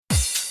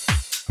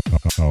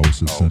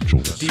House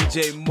Essentials.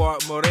 DJ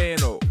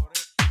Moreno.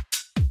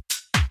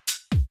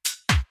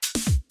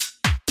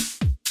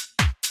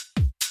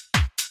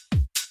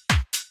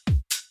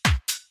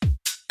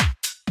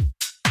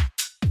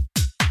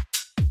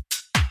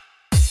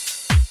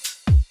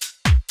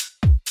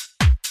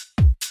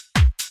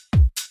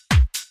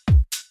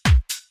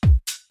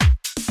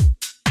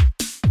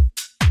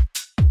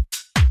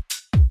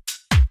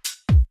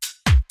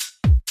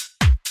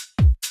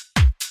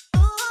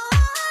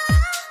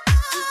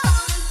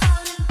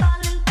 Falling,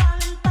 falling,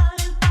 falling,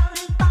 falling,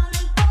 falling,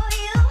 falling, falling.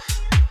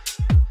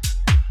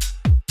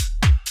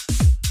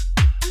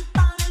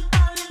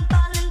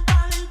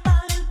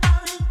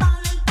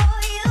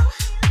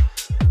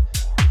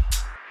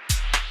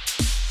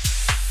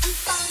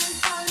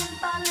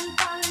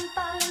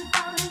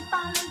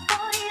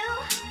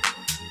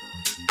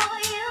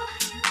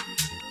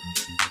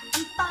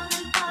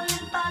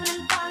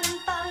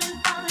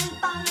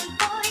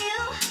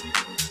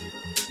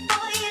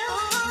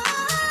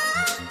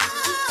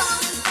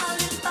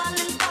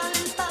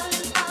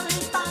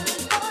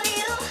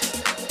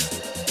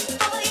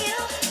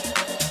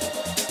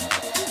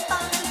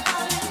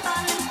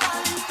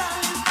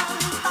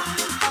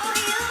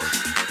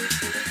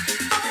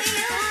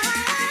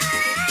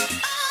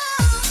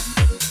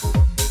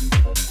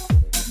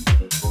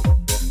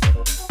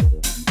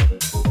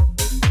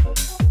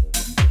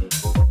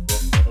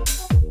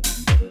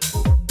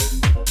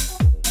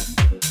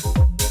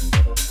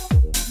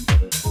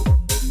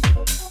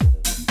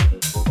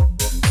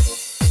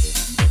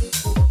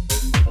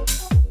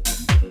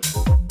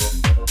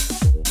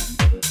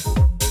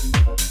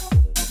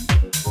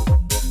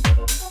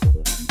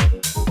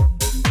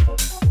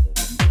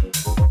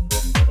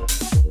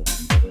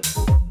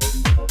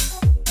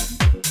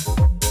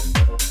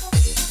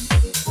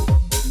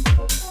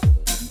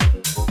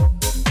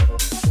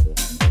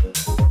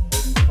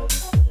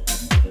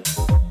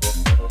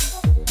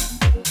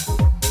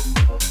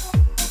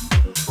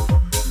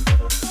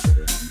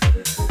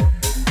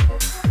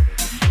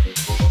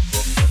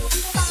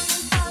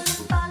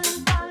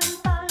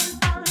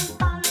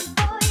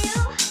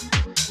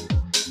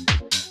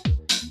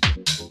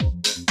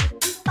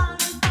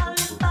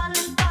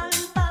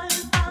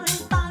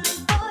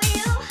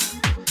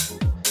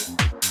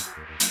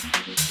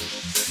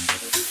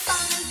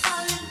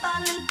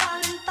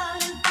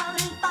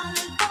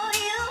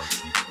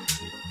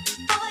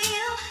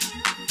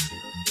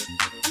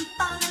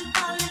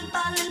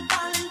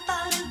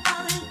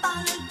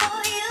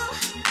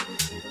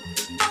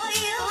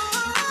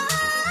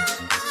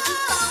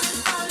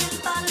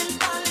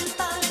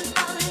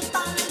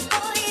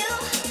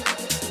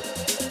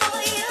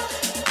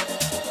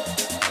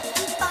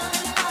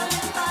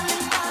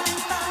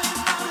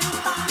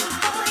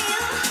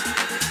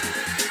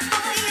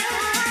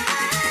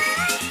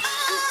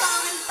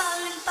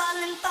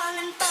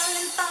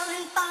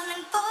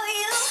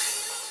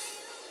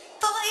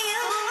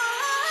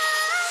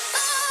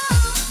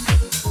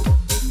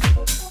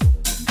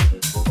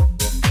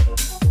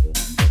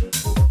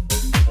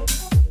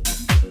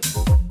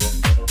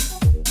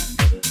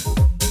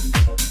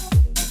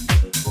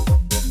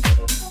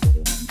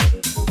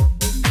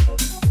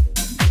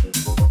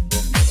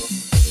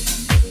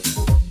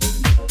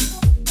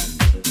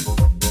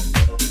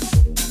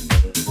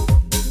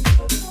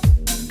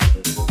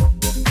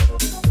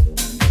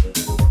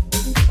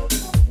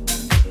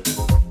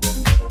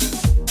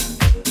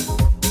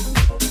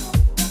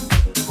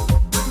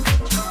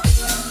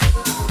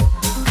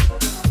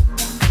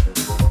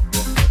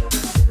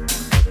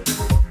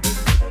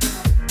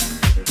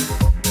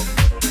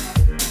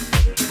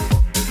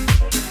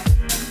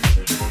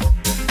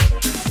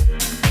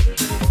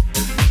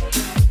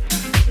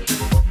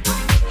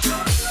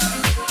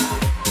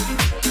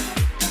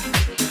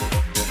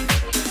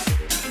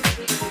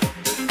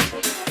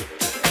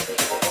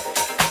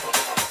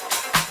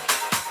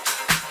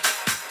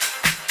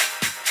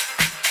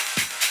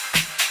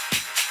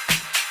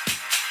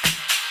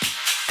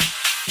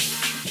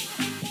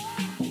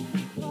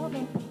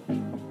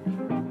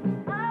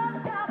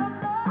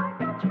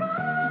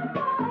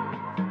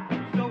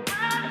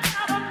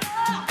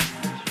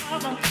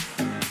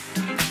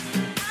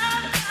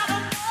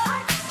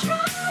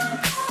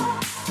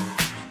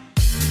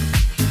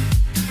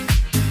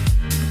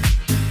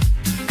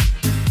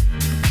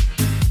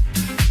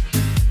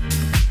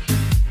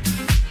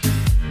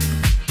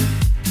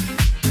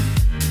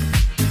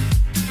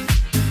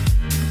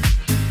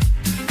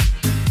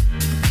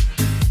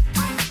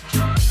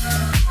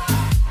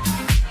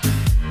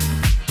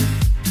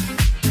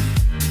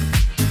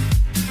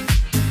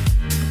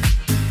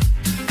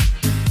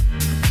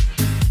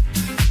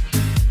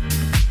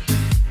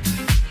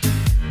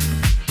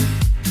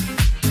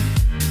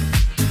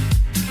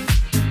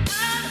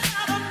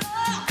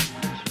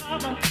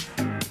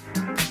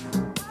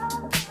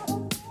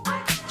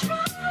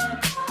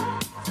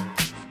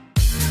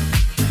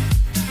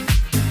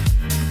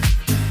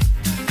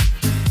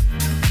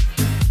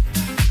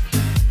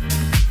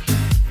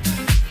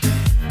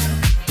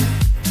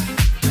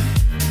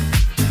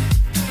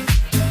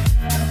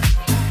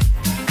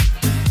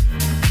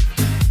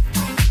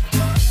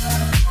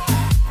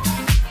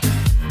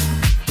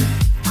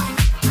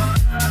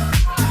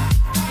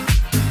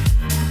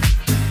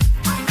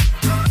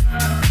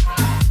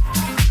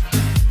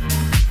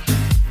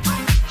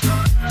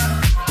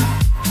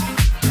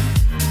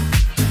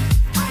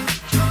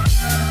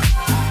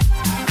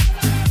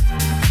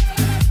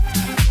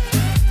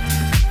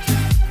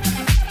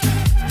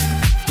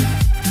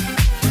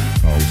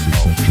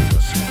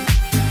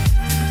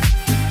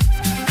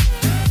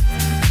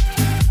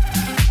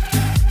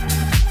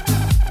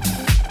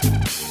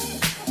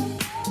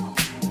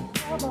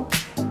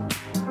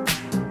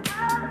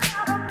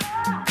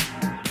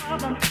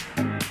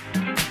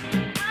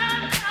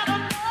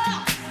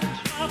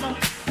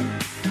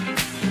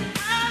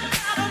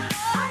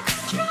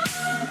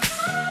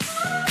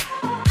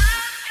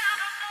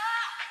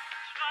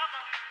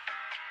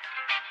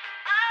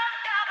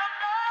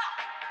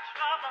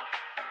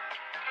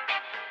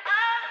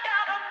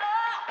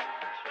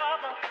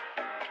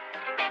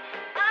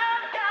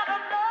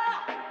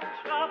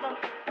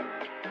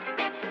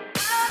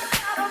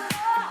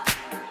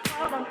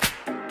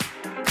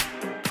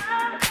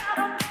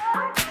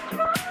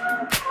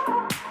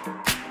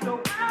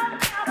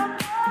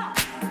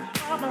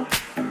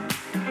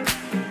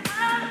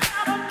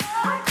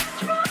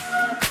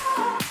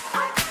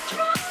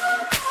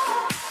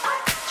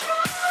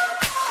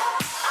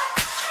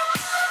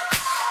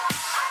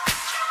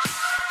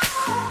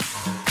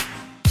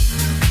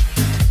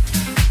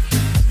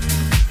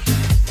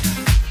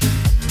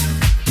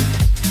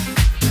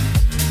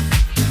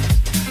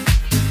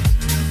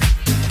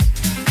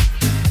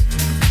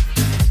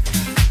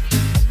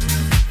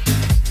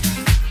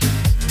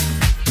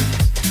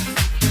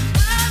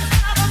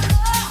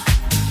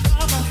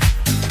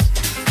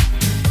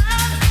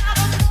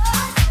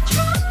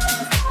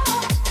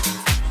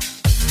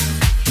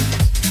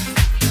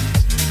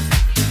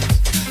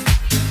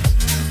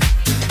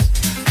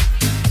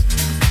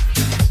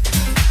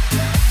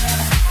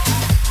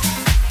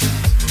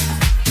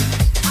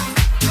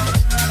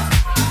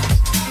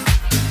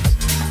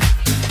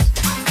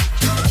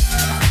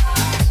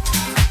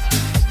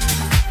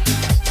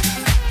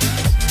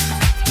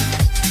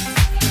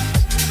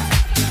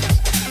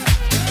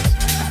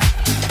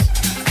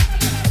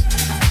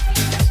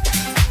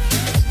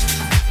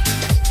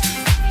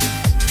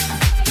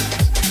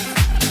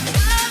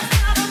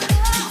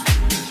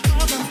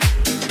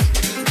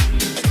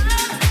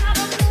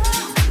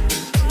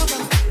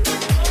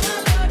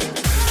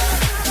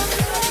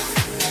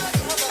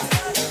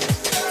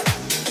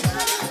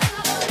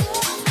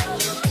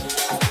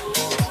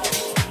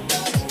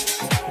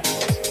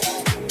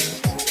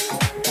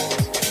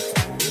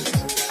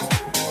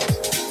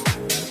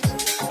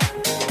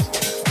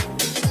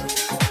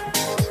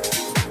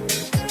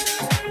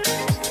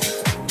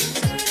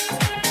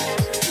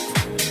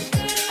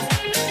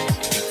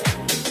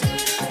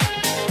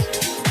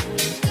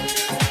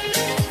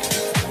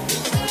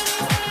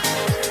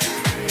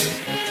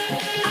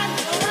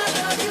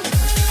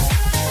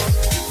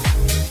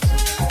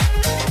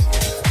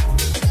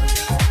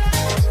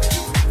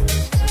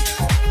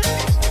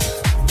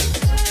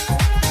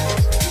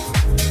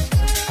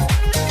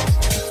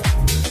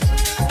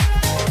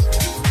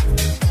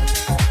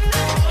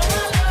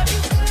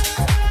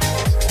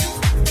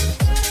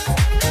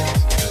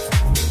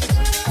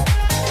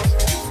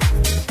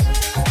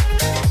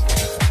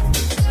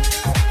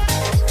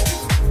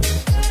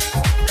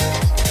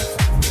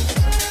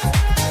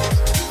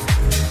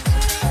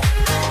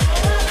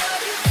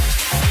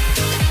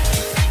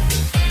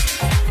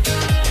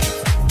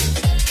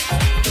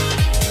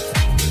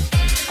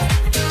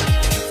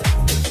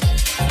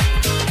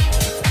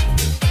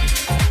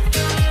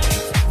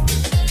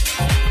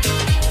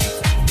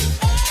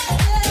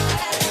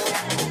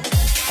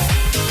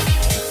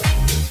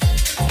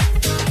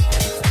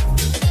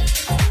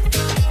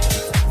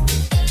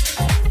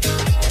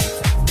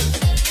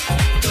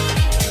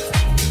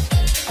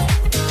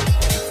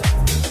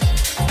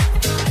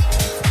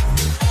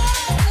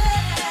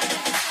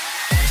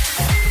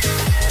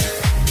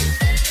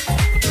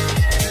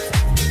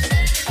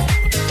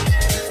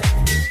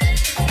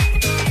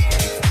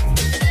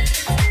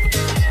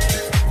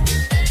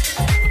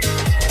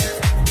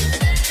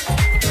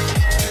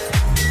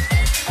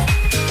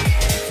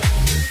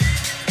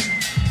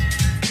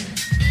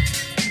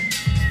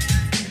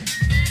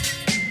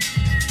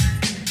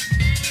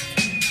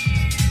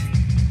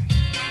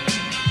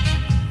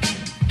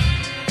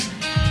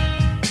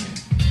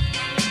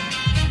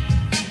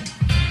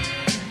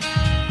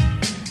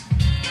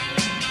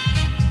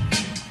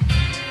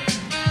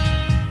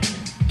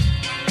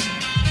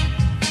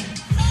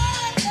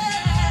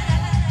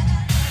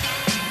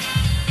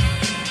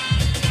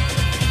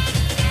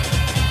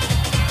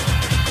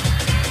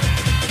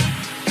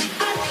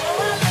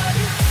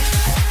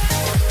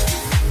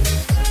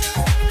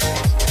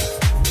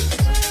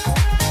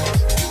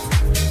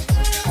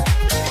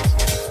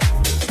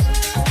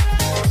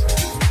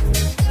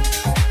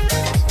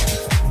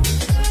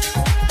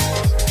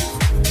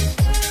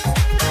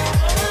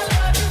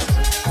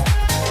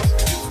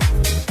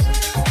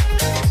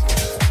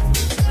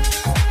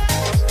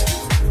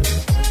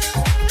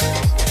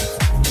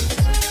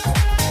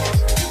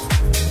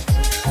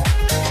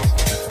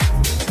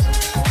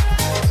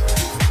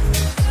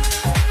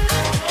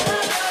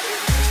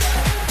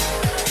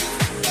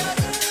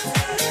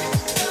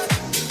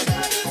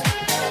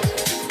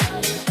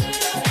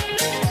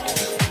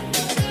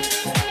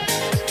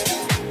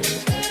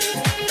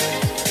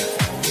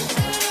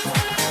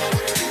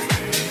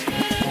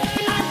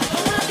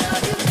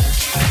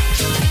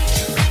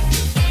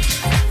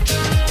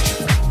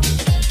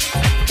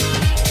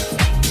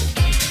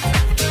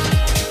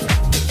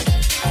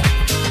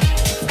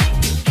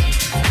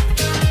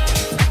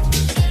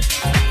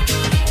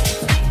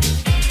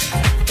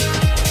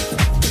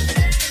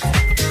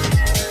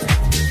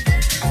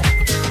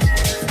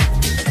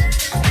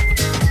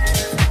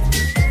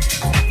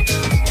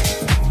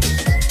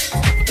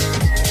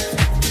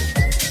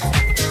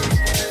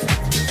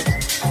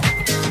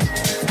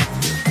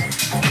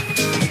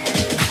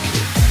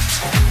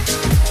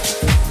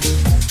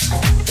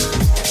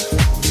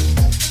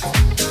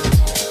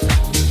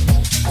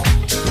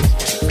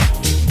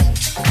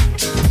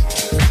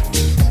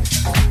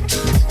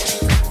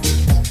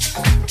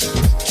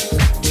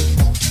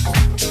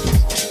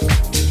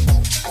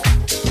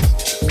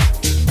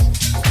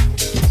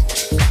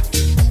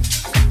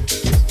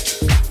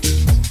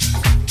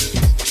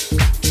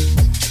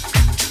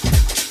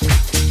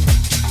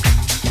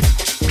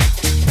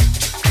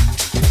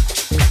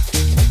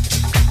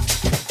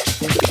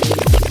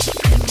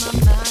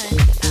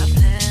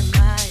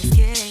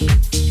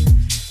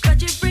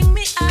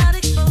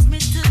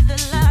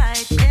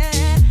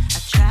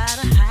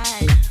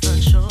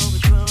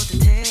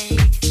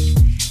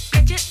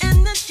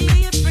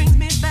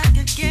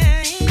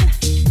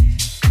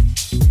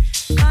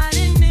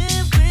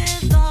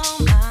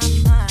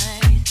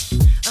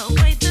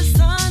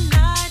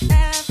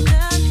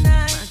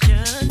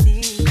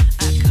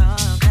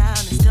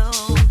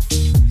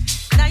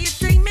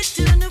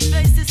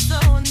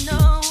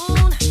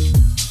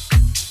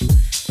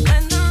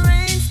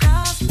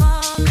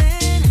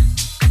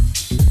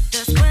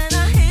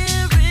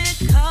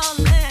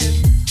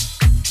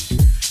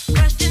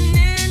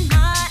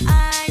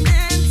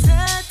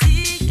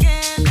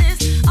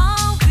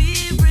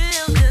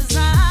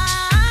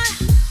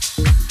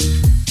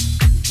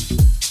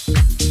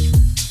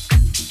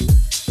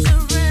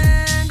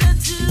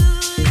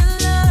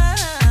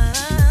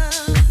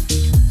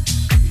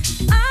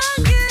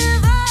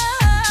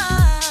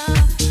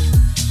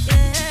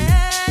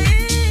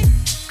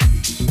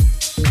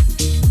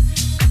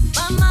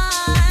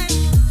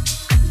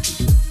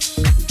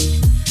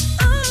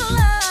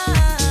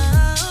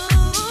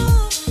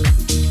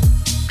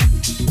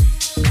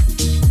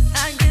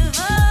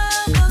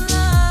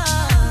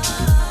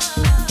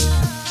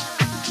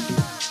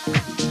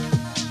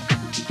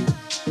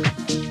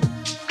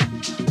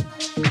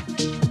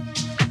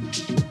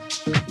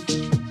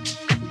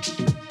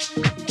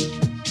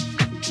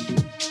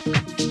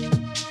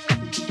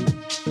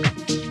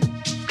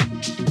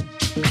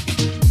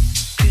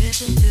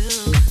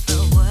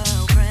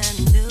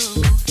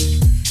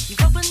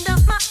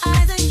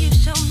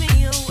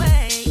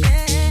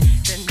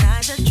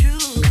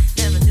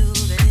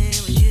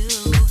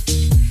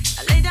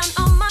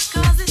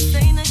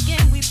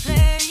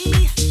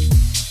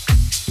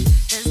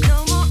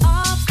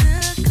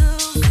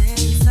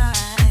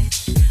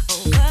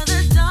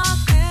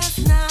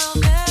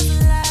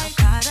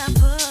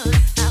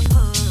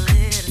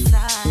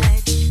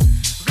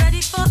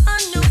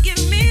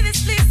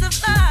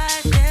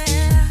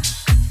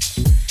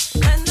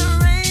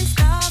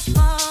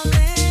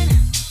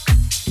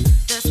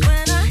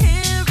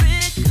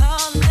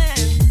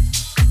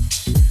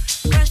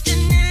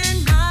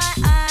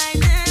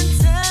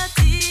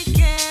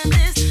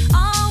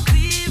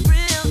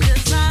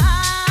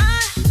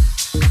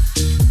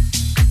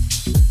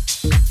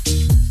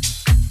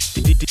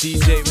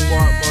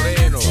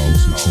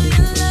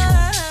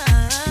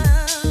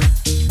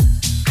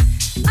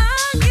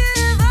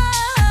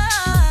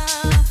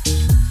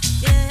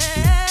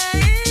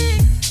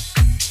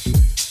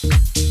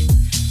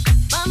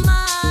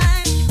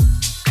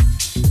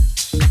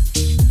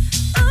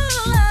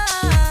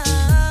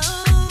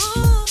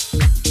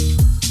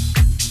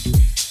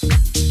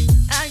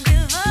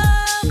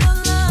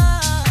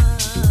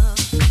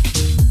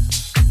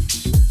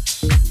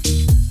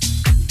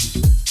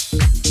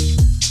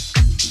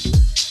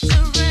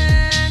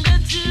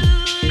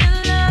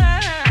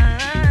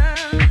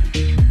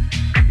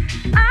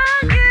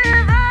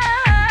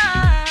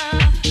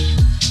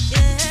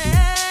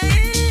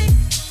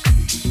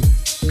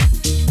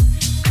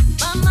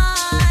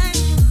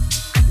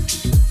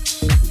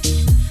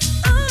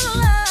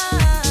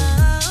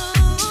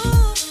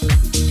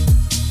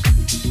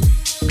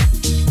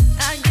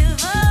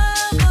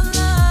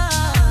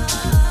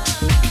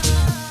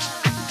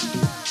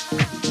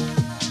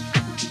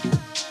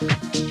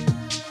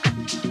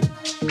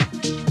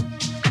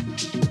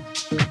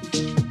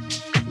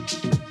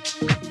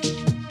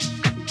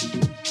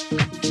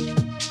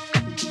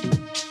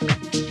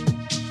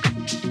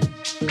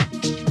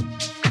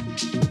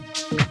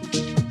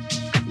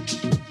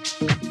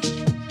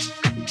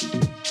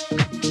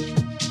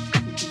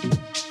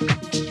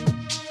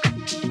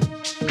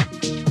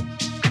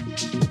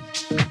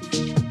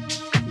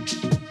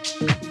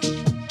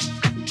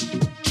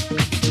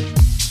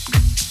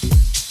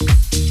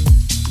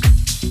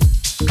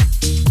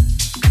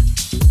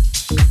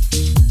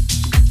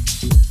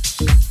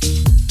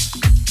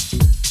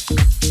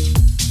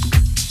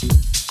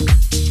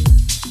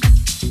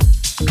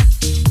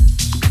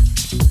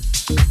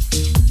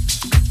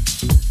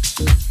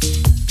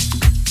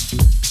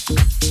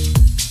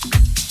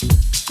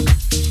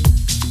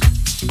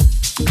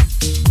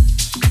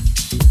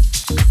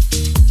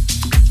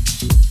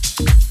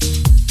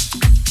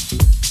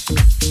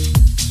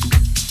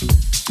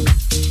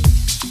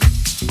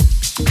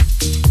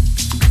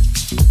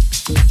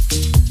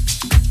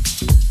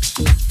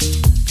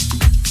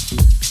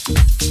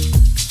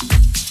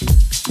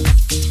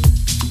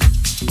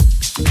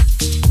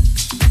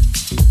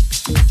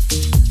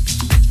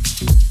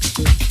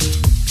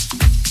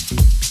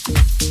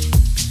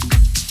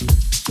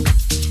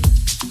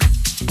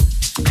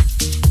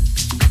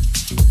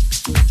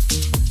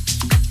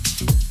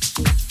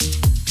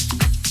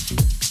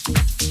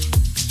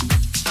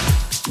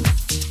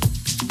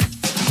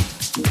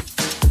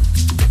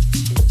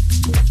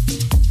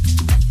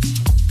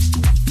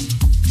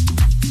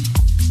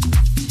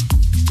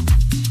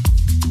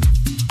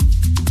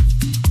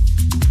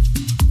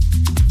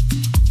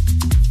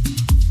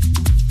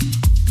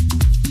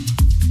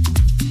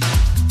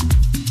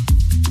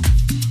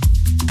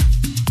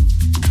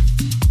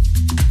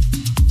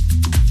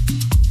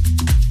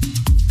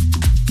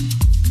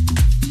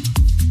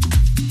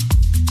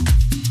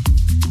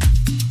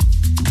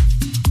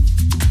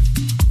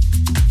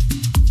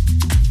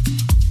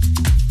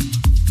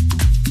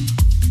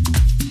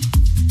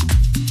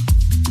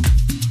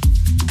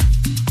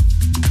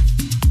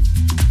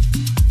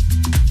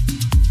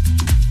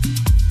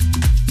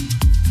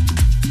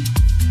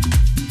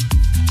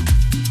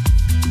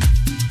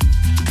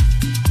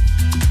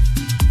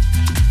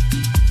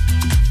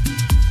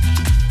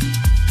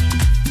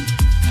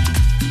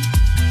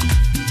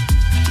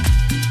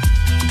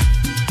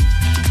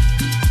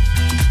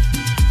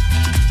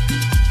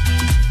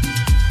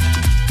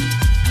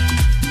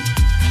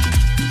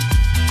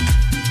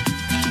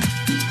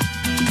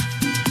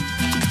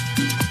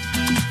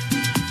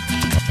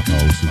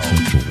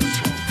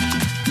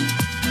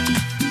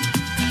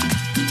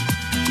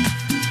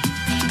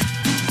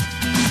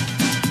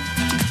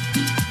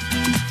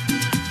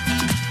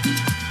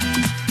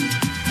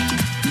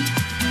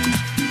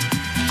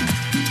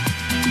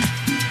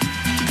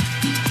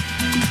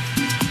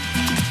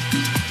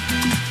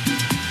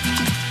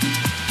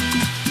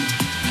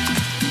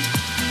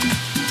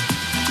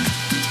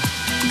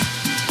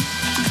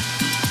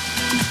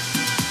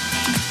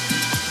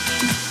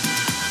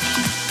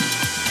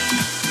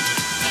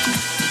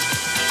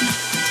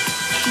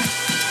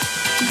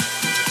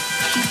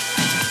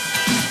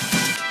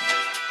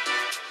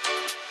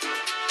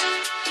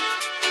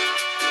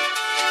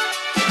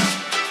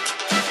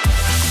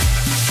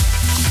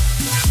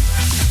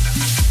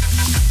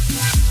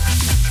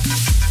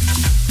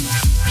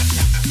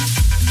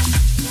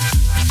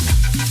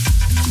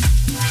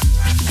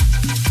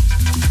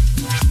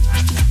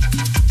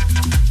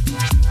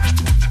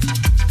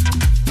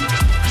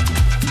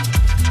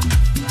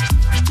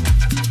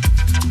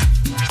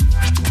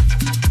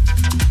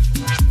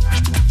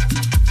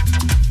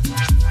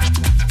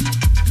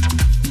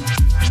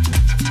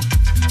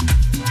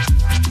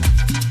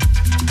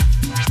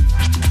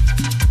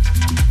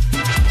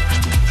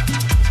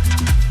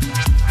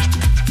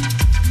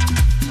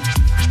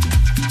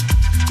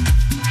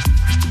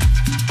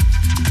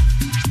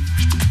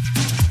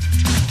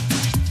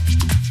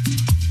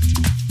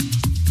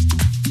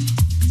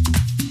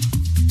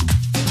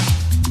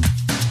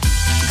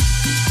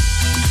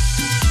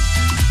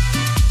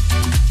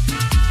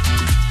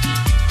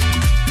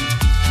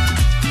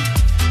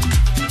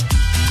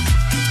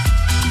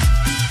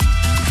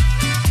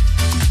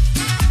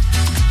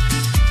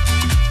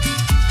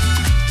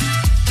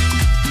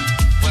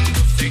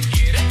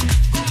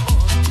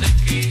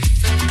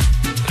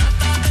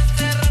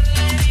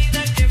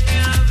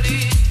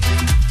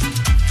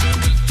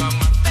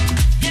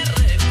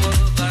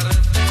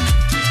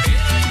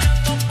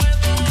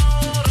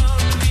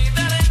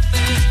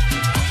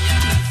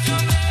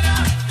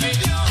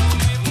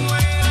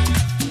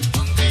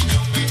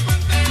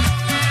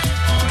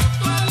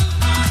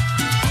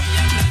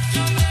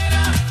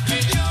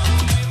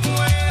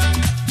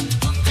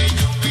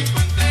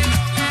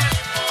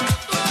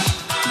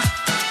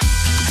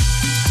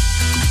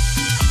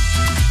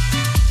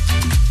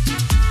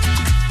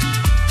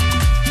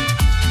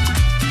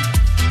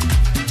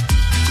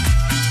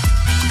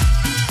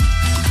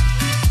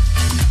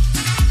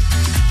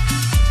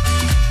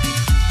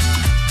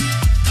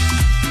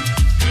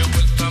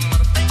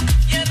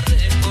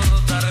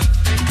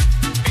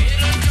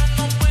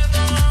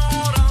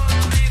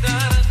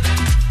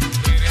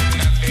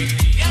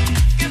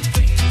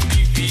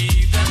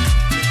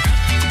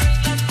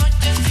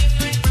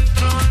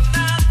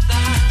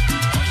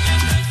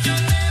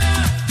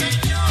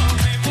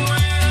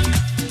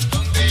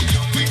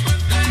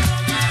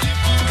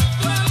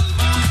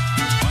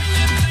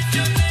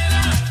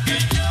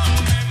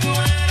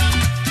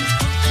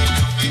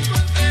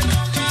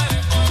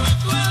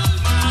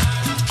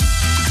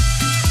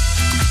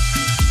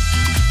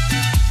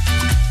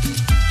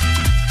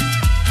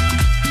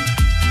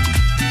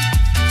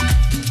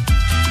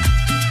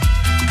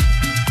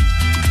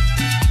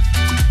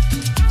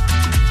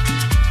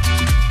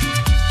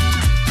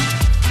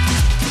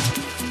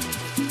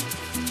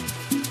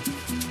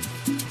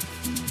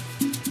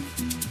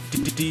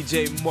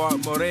 DJ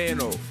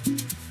Moreno.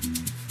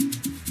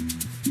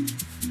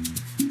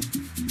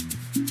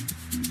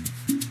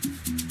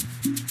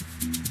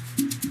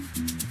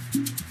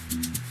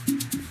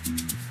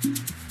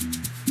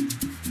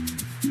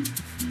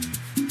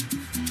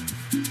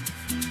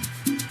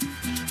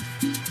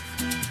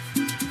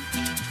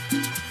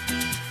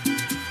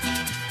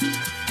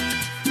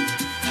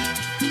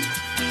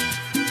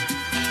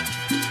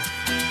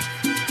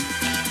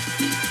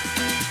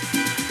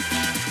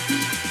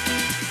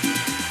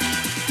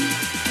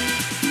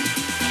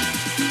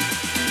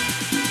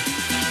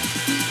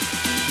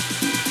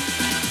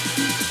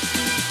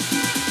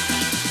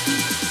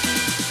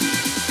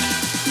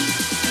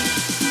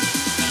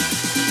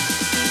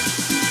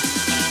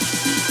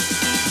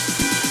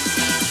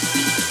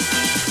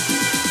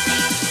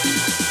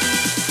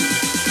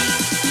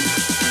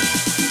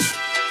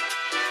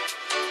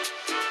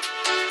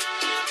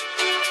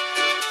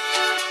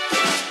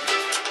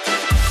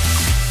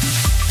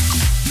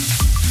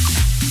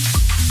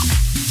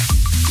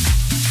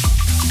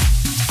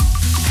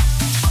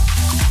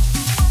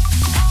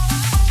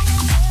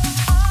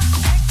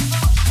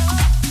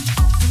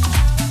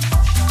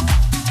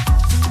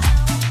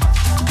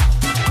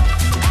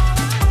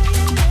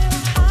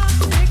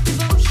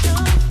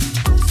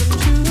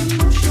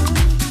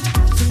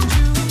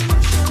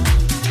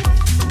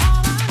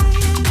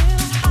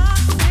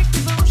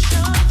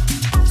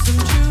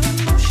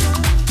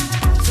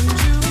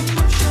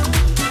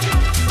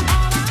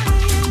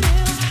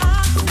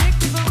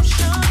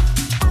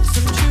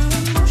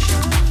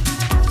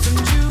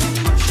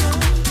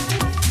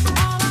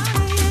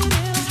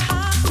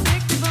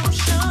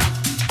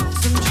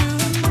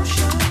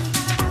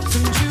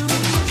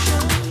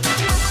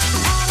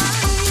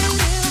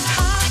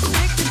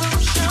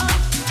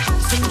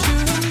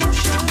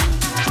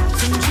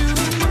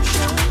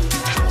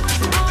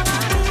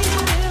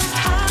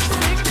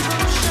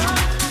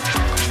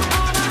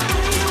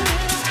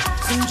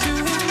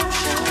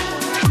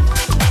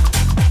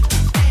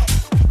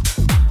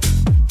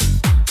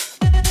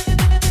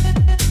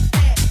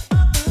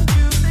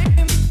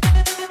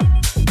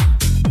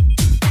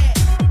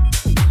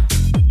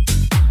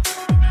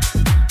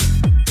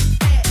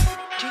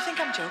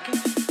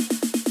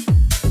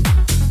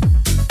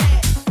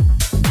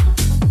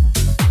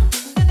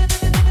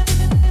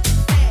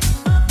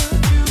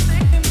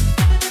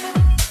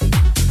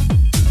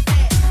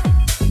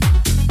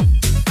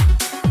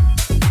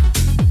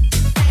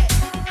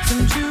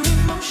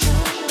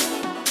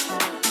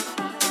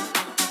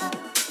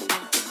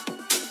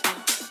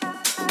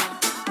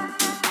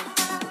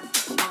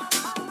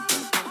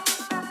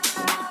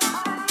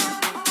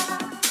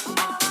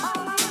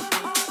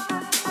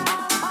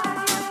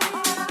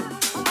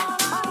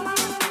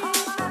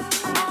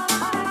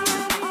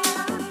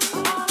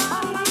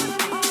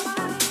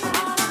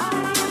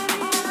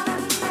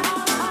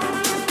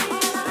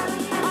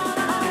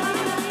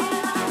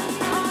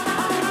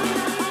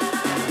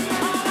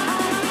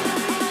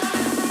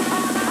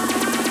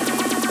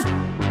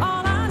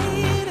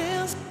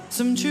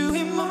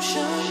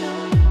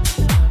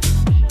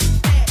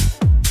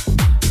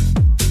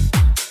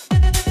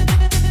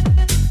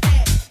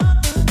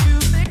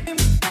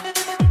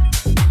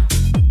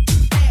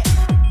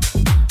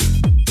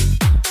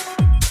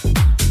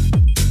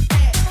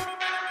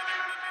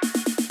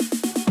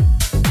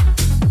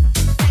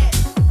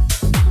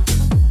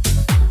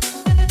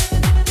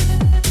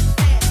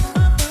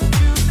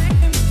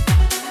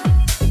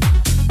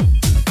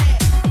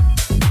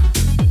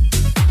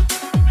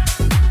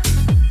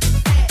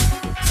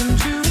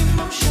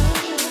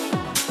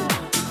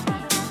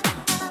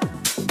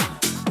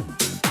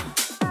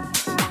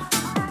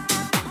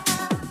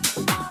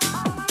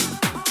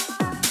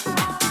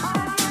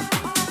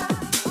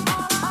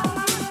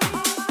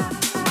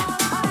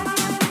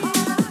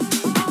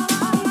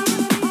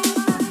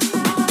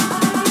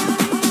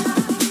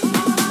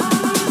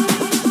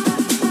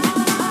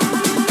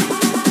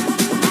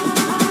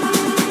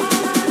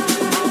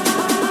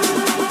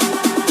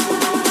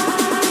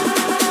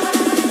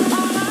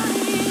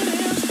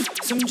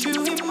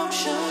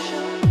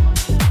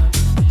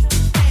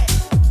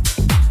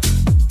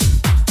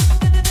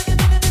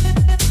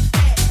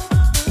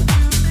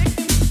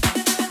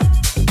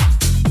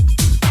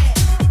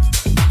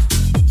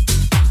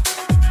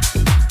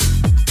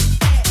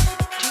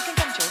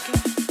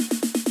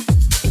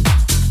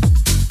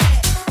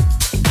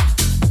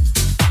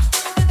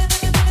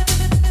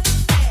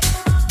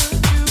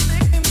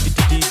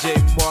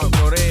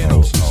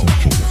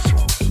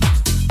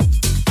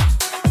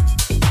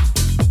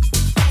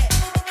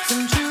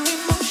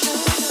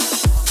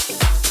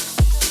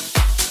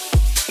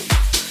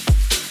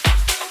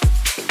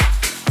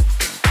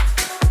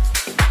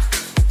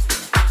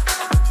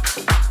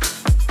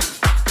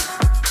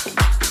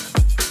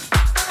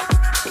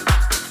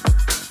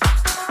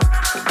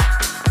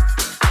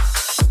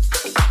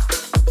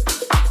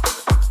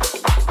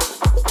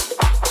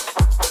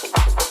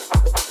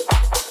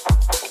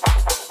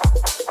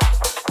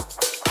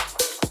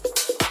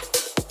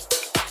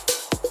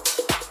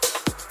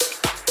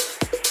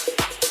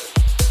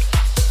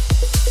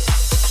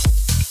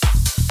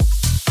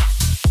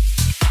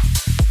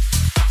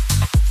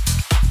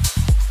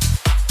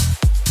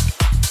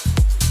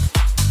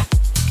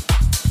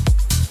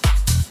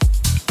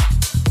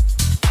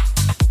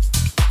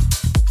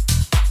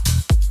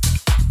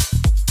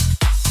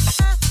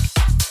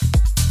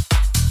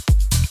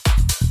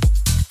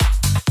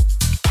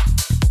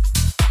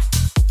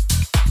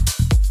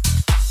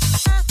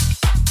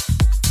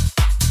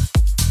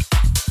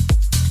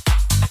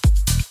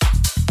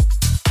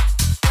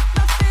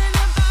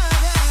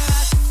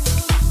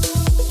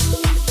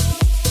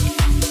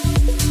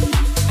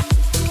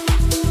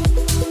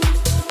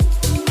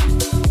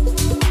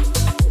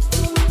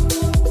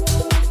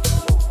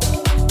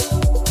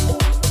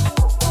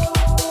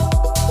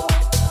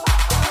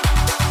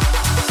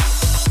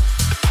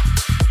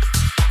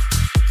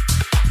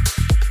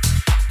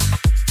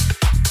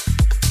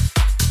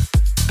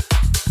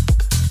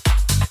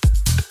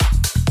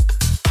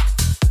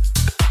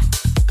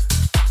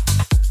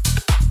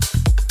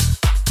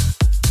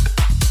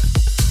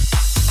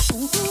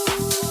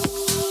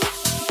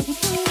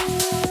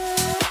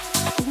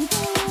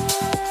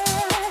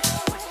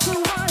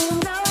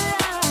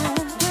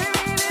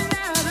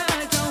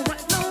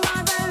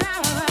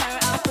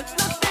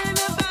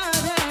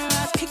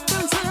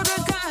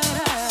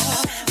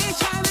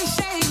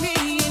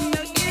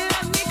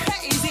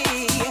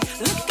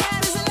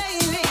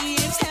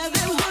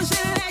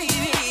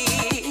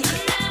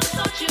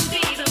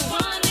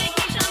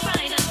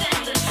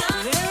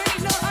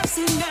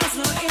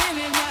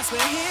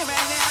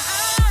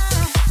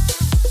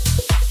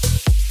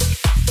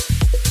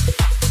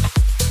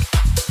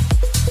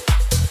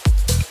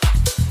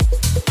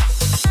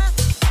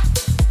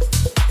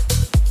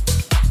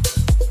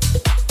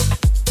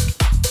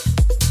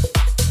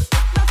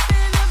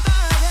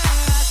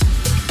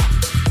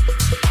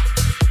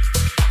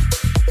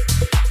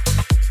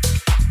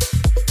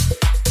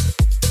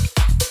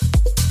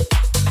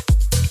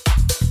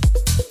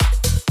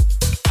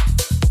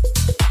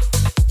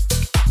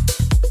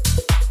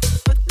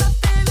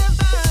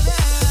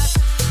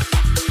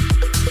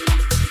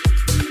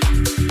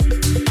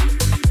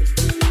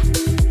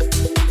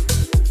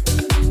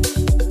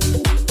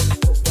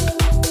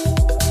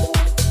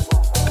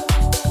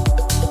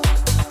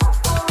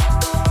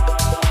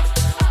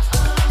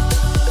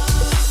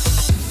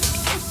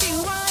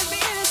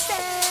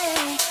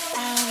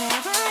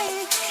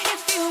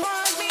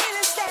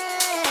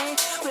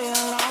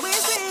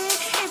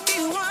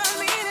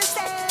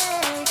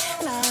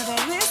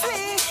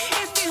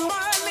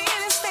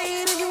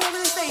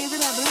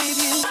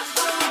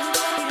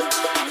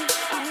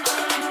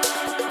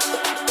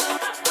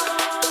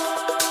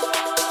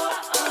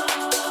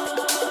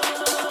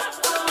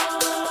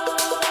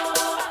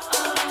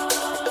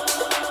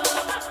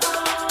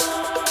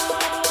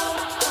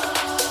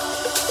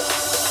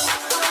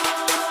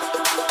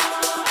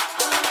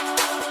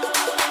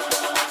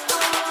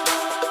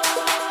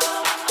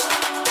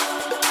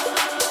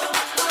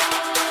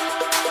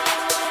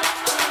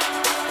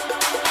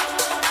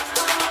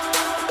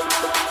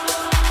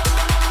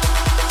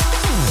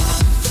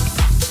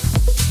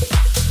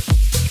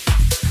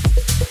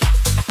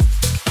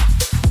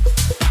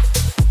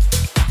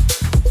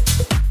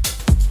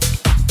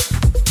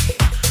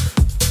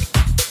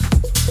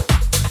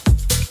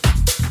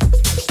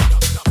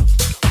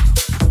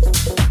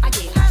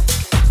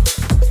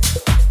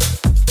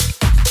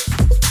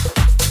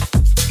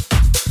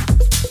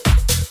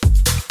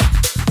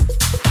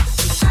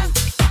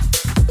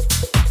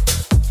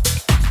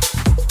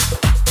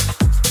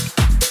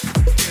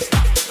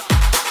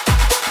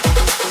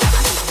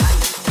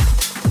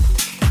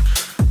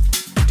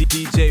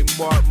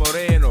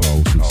 Moreno.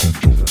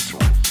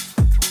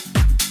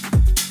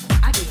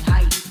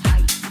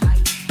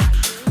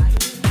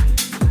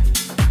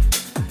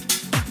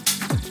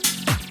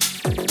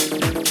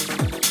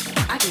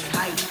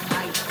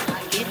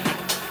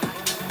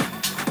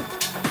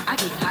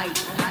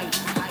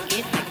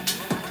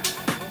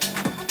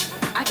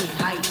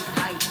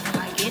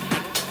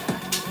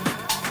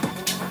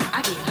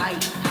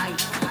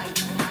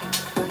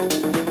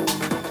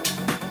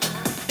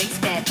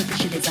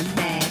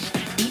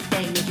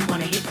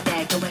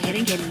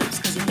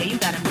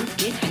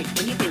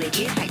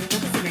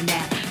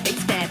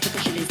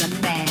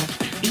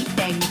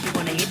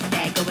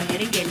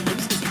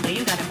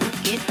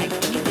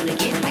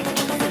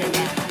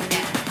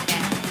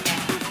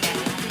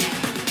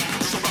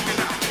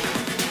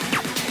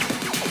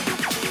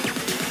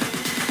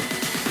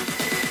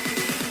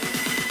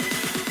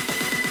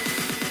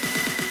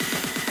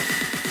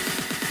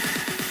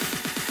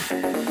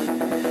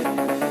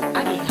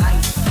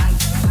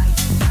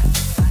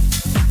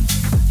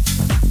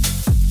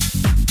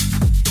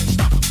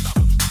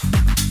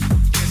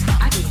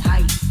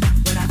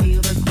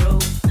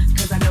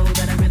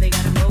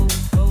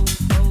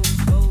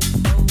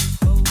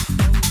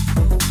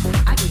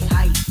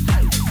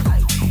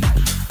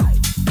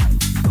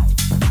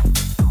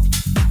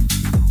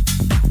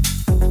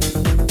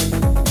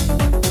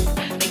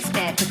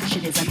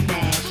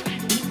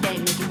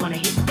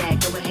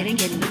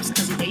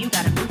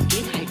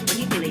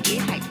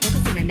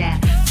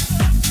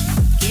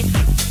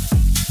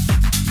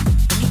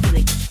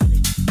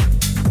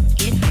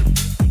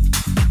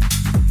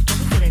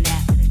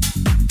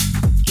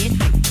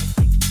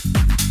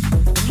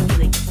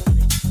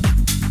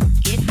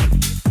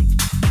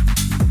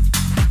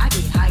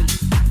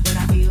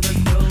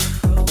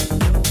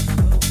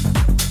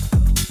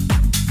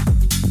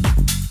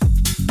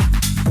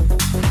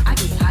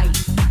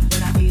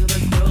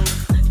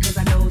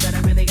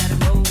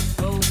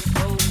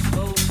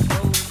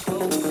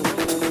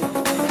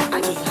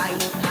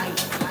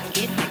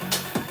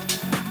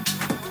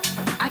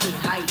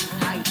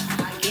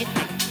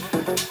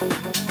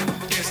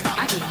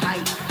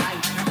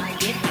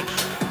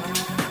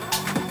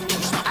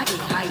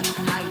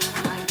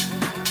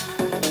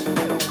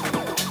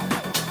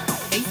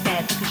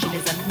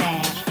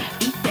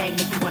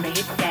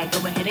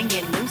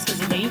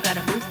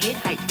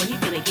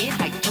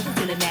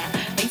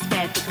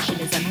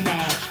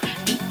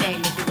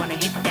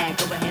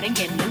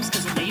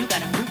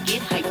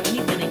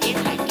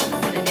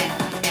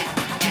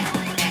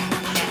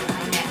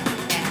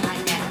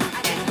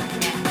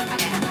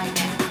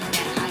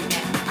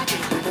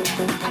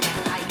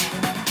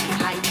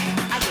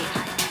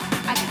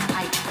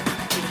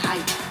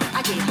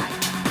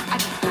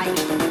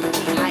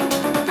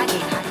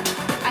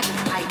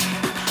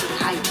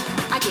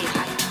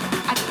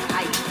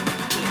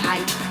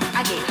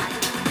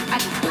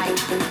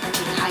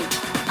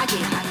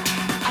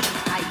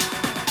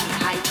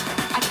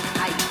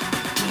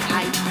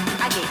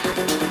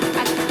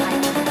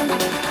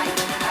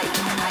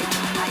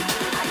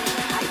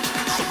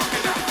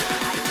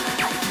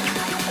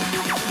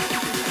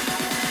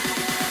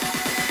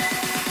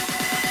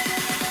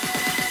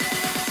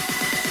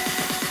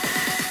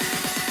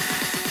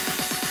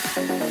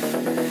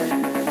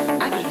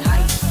 I get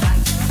hype.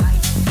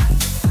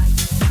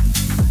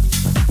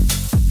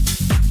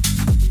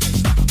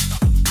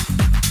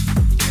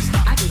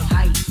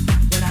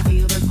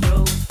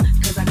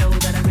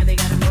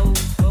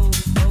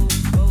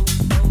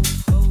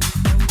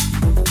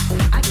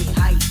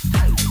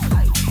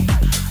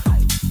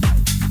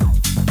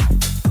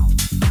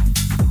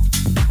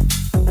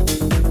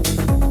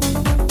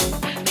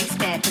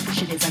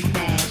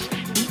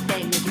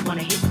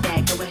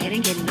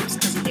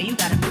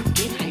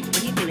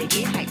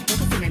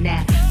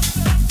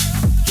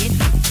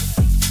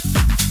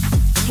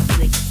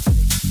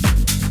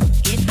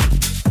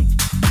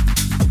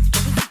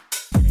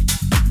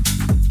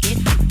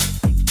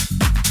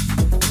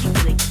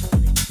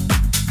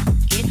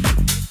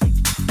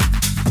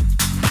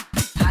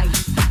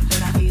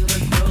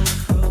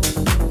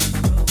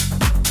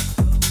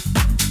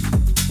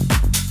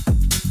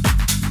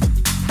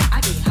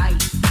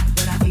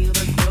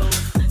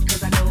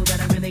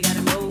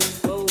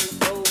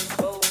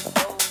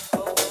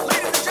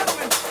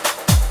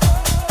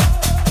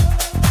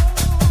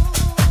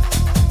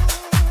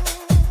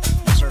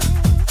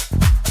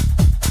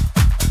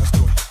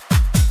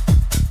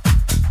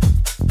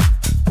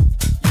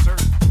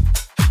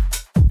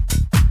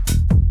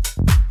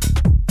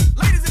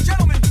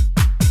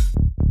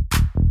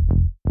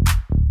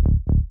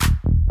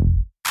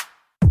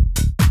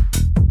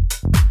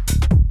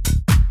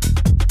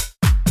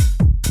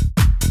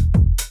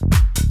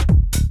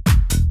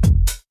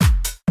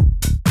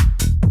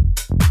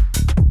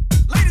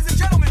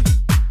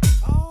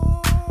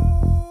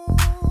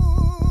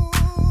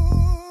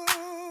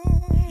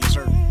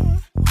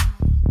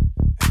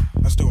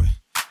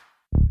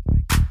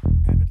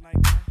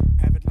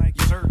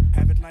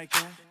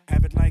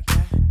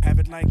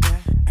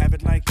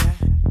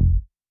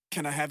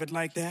 Can I have it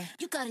like that?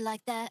 You got it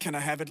like that. Can I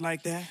have it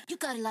like that? You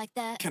got it like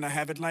that. Can I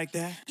have it like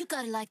that? You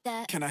got it like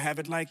that. Can I have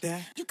it like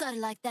that? You got it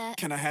like that.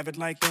 Can I have it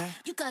like that?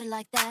 You got it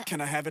like that.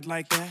 Can I have it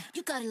like that?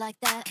 You got it like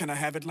that. Can I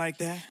have it like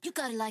that? You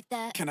got it like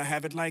that. Can I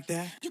have it like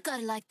that? You got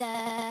it like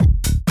that.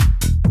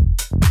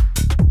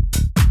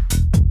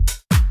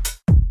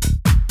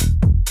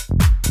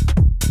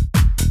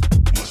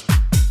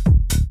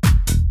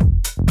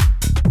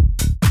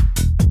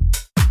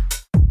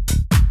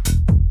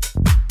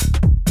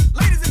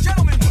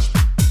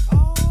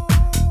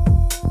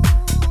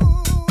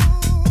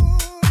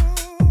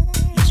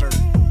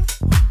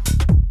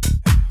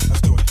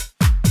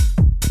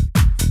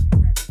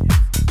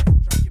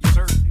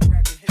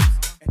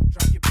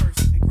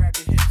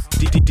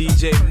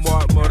 DJ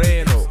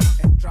Moreno.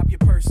 And drop your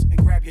purse and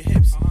grab your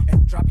hips.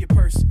 And drop your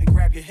purse and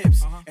grab your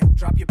hips. And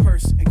drop your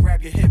purse and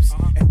grab your hips.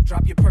 And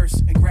drop your purse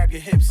and grab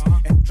your hips.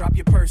 And drop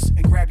your purse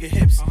and grab your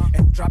hips.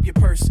 And drop your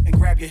purse and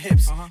grab your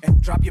hips.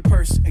 And drop your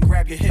purse and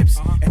grab your hips.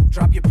 And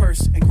drop your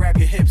purse and grab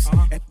your hips.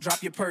 And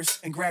drop your purse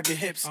and grab your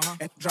hips.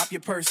 And drop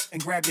your purse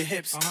and grab your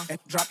hips.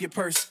 And drop your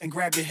purse and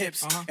grab your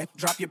hips. And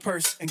drop your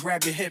purse and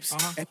grab your hips.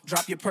 And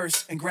drop your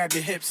purse and grab your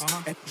hips.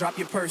 And drop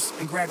your purse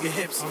and grab your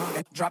hips.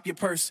 And drop your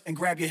purse and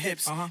grab your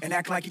hips. And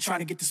act like you're trying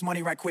to get this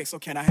money right quick. So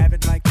can I have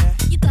it like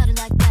that? You got it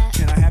like that.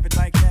 Can I have it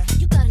like that?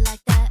 You got it like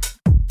that.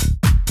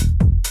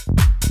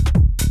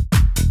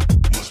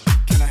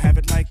 Can I have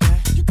it like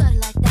that? You got it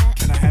like that.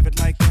 Can I have it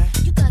like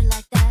that? You got it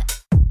like that.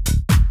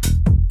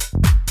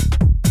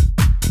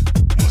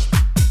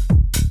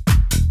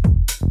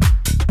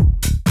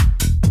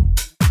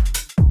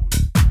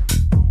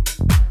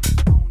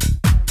 Like that? You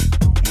got it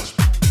like that.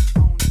 Can I have it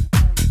like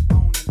that? You got it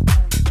like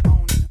that. Can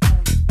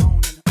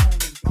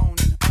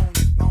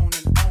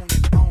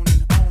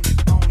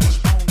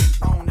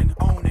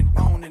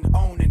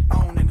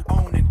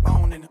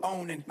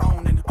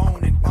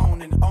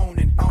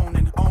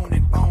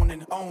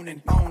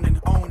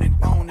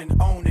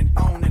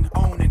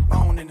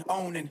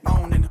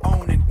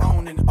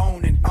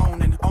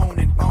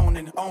I have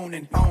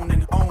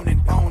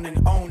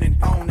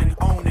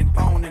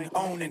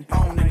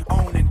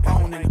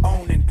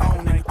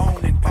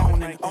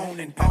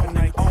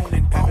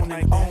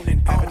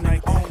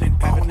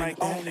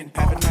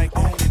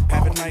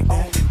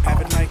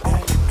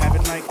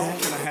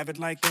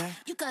it like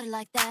that? You got it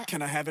like that.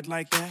 Can I have it like that? You got it like that. Can I have it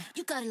like that?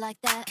 You got it like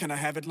that. Can I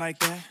have it like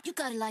that? You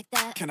got it like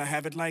that. Can I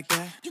have it like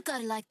that? You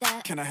got it like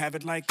that. Can I have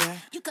it like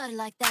that? You got it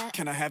like that. Can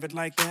I have it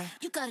like that?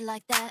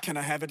 Can I have it like that? Can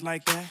I have it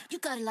like that? Can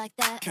I have it like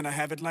that? Can I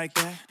have it like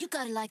that?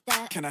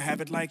 Can I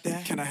have it like that? Can I have it like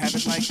that? Can I have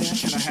it like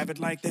that?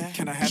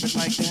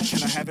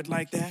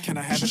 Can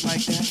I have it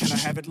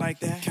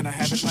like that?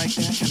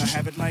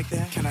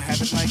 Can I have it like that? Can I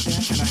have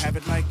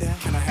it like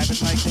that? Can I have it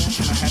like that?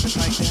 Can I have it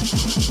like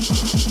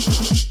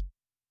that?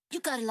 You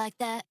got it like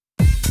that.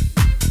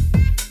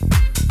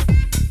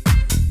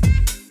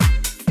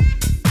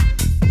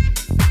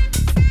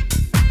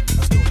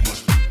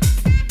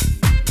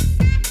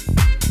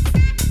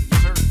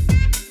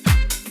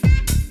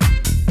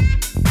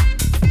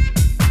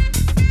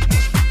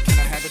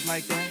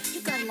 Like that?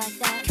 You got it like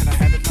that. Can I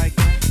have it like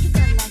that? You got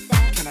it like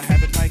that. Can I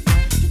have it like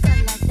that? You got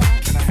it like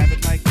that. Can I have it like that? You got it like that. Can I have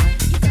it like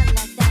that? You got it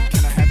like that.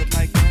 Can I have it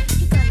like that?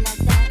 You got it like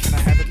that. Can I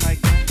have it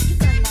like that? You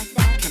got it like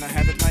that. Can I have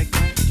it like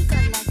that? You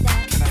got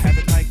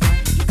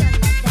it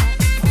like that.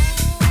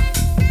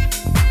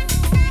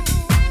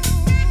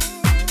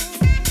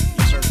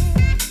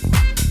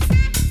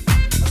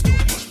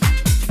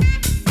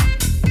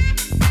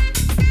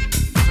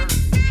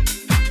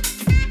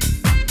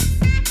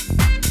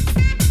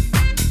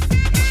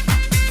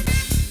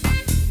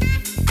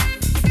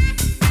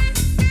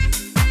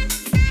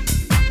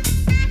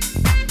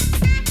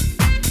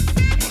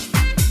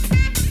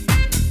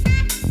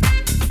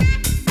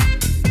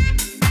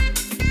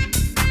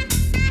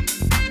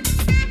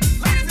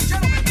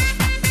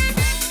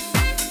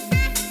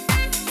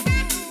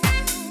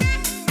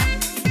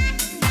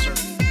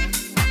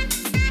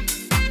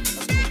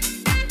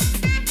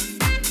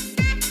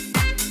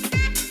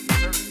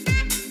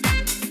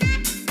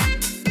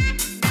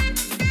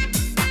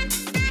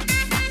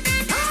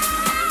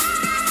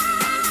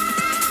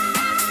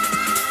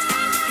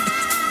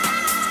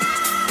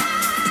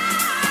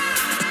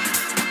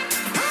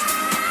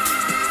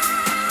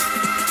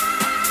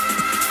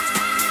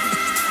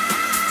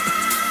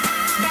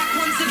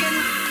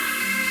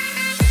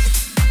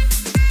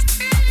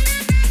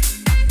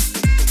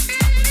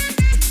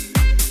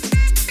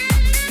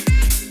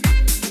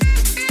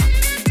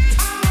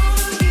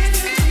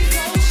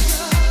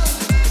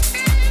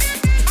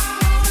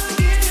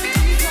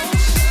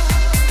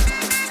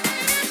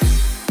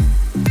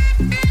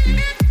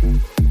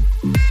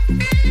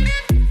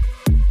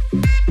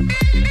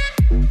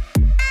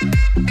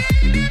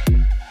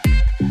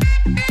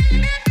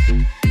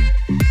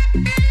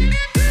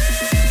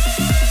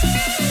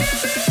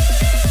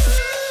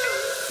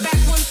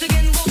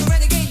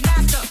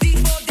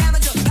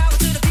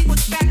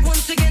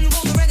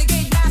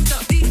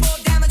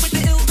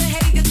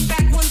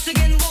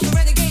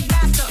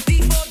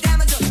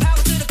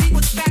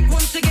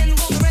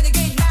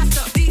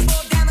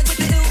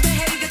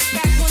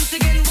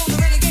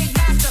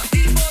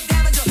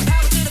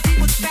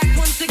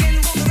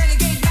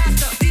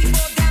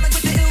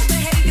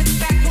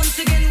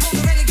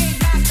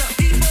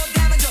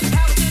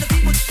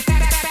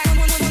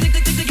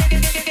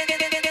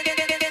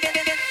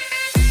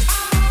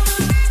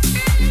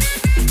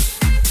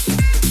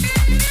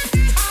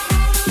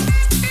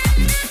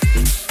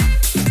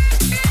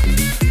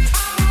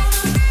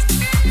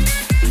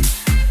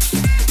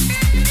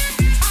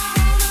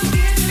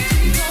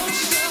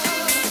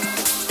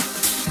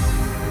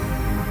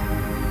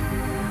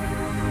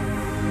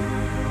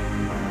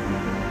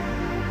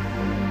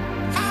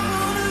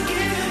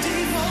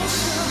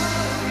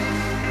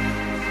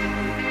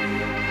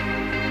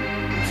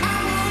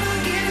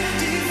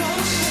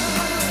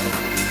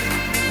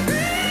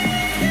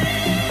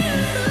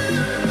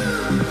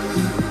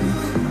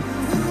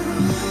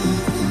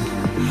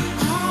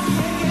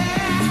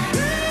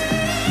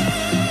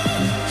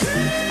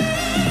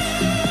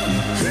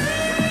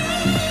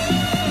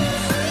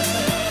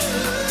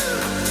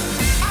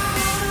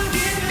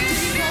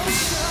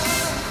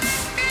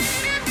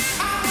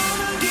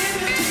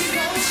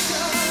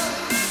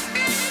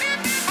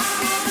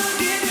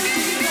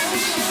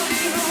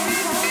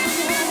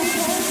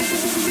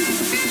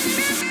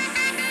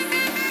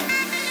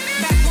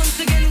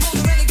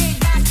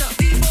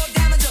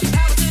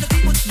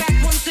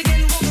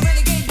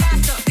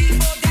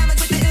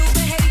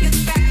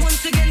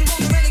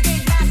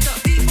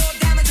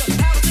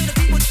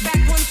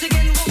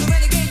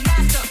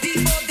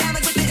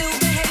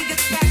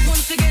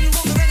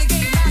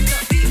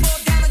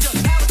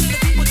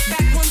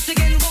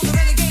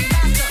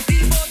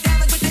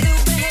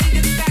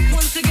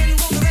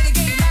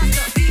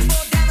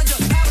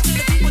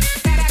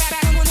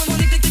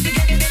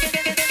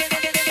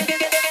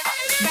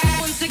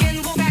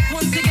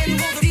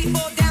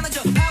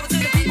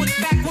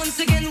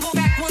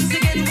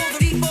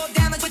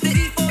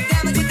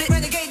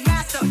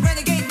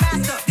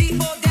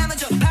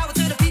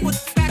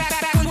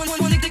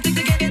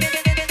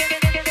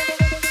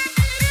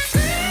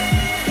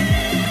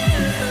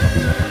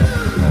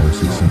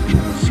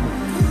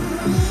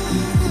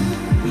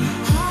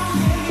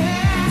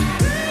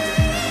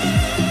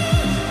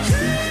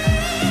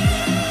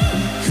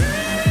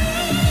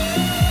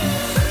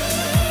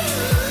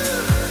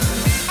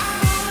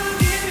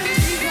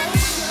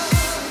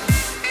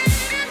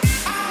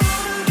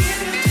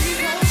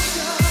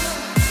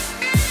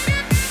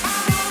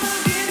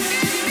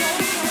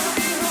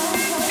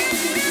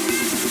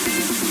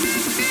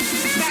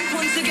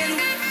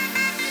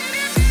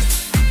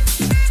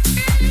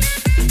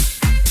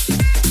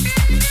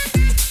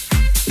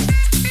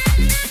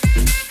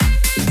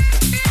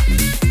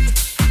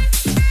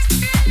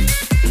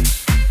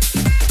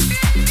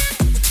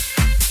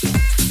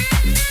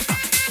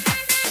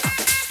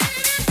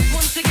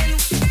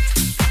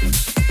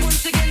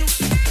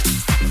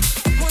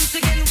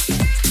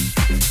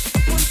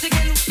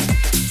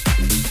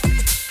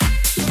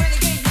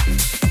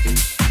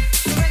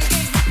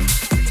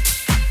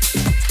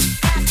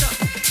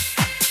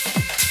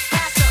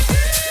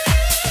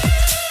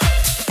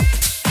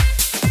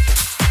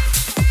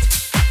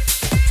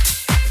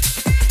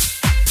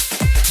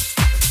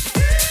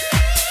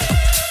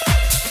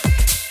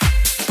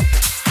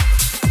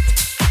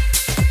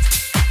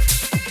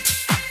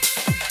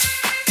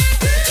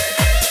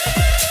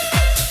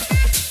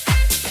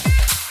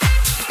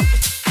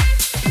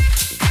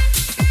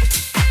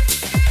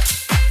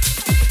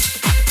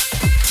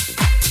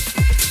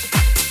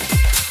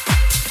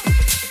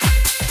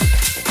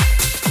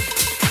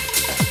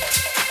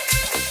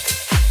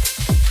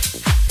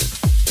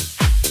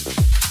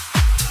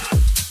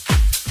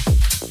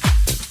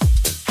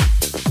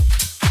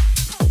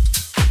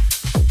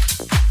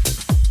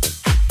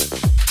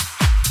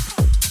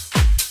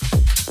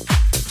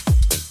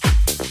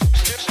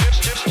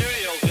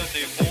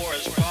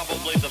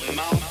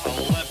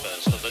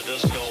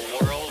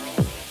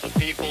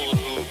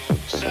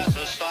 set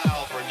the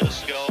style for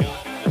disco.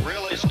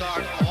 Really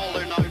start all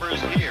their numbers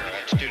here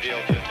at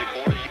Studio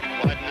 54.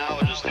 Right now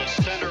it is the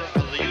center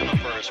of the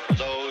universe for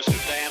those who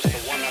dance to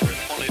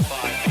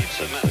 125 beats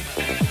a minute.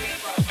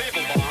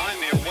 People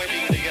behind me are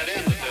waiting to get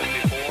into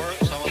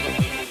 54. Some of them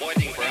have been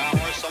waiting for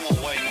hours. Some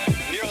will wait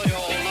nearly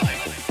all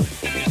night.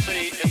 You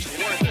see, it's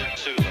worth it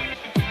to them.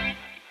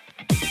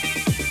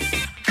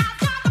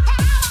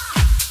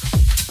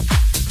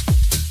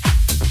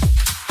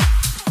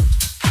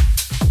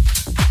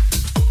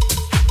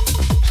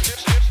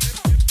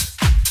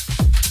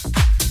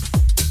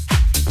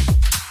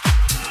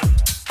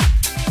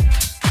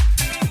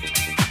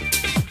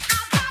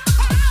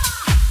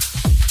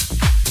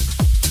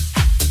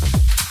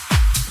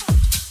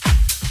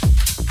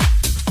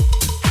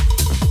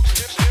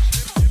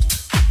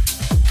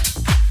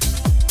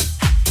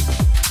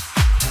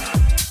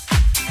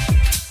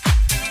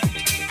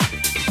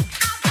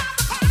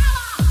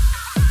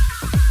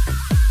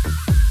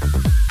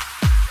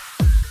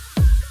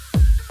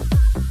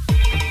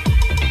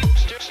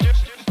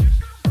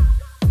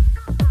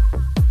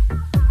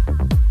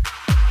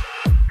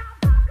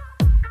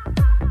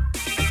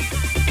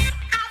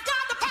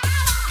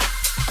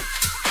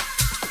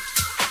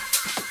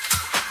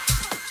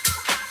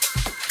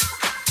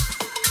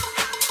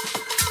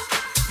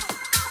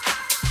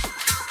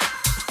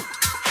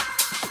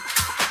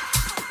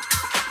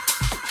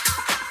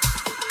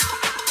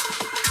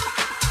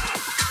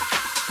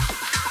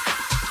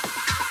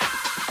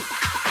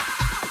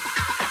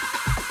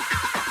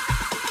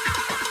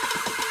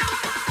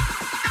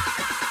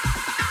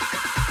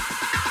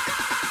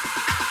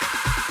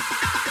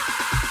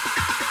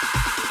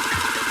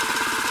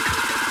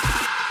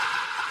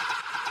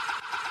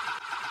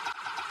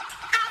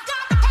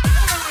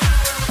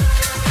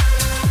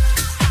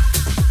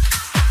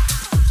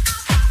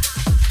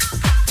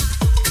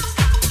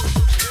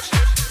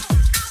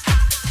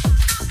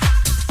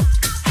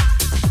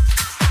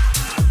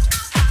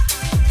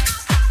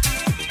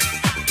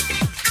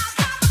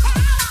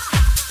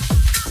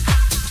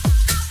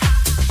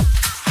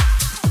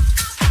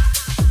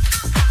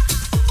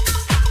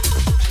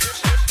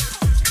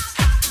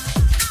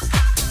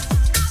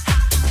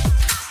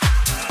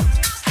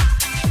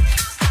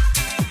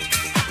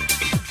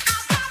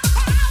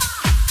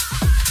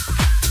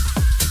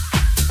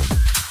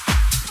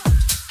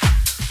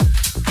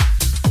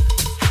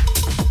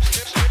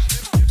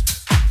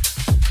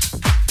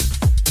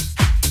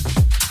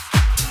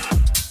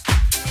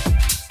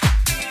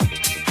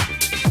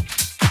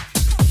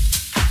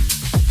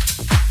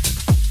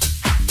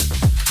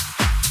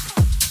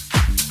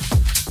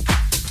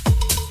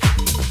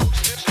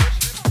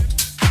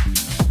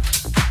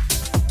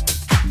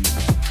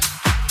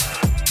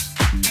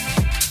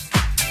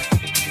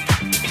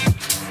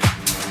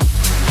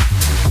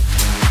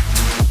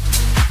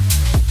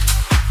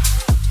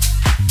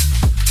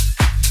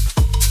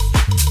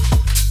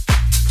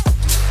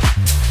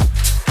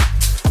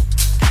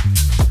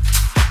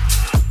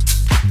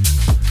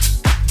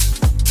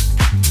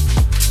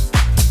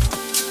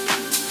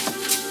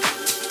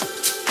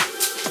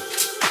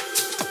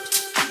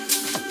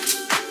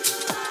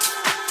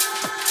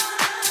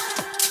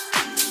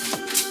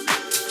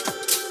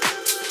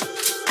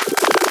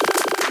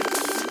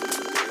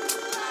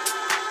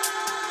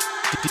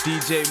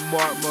 DJ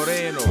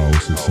Moreno.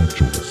 House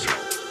Essentials.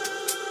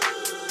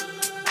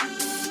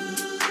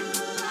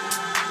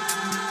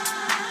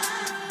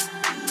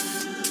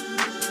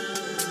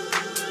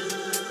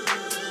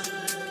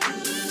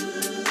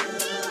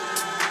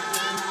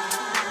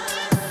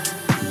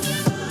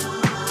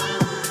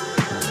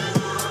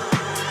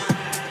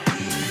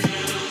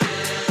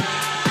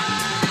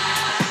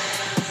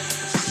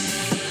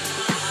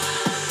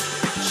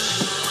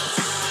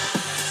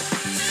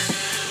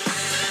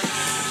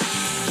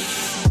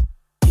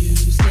 You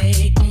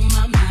stay on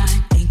my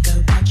mind, think